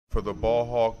For the Ball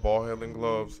Hawk ball handling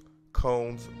gloves,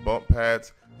 cones, bump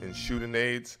pads, and shooting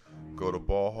aids, go to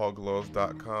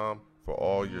ballhawkgloves.com for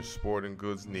all your sporting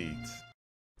goods needs.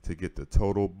 To get the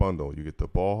total bundle, you get the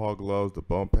Ball Hawk gloves, the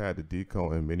bump pad, the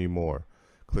decone, and many more.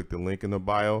 Click the link in the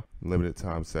bio, limited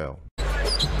time sale.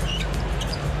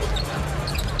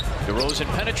 DeRozan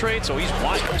penetrates, so he's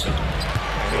wide open.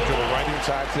 And they go right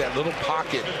inside to that little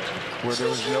pocket where there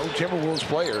was no Timberwolves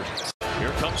player.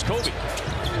 Here comes Coby.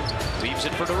 Leaves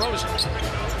it for DeRozan.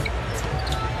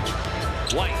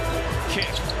 White,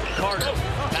 kick, Carter,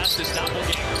 past his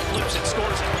doppelganger, flips it,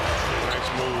 scores it.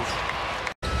 Nice move.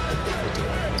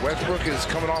 Westbrook is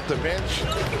coming off the bench.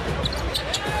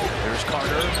 There's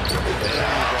Carter.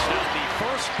 It's now the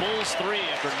first Bulls three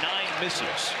after 9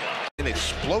 misses. And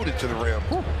exploded to the rim.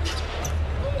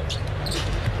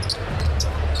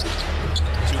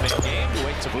 Two-man game to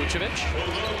wait to Vucevic.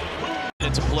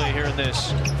 It's a play here in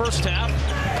this first half.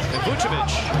 And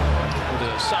Vucevic with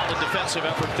a solid defensive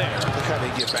effort there. Look how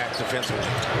they get back defensively.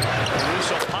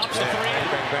 Russo pops the three. Bang,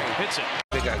 bang, bang. Hits it.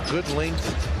 They got good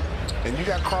length. And you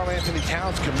got Karl Anthony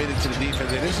Towns committed to the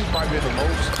defense. And this is probably the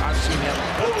most I've seen him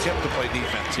attempt to play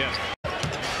defense. Yeah.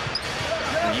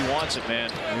 He wants it,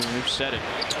 man. We've said it.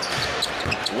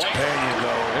 White. There you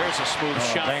go. There's a smooth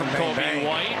shot bang, from bang, Coby bang.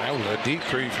 White. That was a deep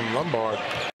three from Lombard.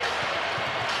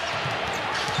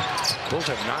 Bulls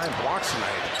have 9 blocks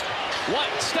tonight.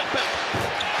 White, step back.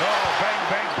 Oh, bang,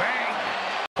 bang, bang.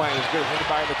 Playing as good as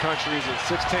anybody in the country. He's a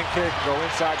 6'10" kid, go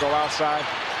inside, go outside.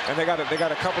 And they got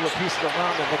a couple of pieces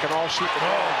around them. They can all shoot the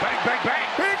ball. Oh, bang, bang, bang.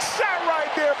 Big shot right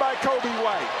there by Coby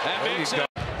White. That makes it.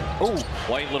 Ooh.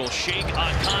 White little shake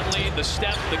on Conley, the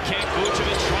step, the kick.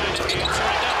 Vucevic trying to answer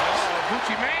it.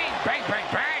 Gucci Mane, bang, bang,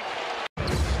 bang.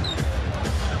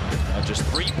 Just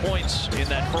 3 points in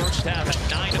that first half at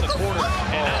 9 in the quarter.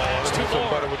 And now it's 2 more.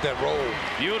 Butter with that roll.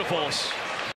 Beautiful.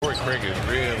 Corey Craig is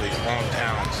really on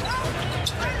Towns.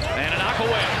 And a knock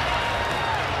away.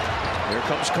 Here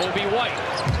comes Coby White.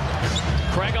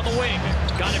 Craig on the wing.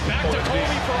 Got it back to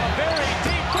Coby for a very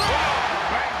deep three.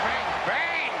 Bang, bang,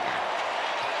 bang.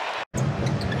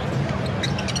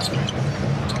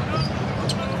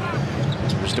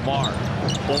 Here's DeMar.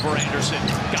 Over Anderson.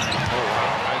 Got it. Oh,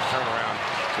 wow. Nice turnaround.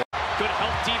 Good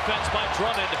help defense by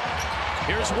Drummond.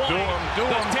 Here's White. Do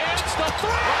the him. dance, the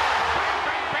three. Bang,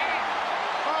 bang, bang.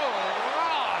 Oh,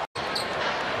 God.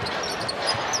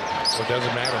 It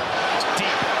doesn't matter.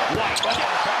 Deep. White. Oh,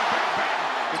 bang, bang, bang.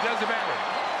 It doesn't matter.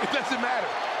 It doesn't matter.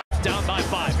 Down by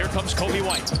 5. Here comes Coby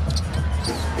White.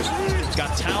 He's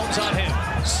got Towns on him.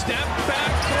 Step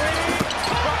back three.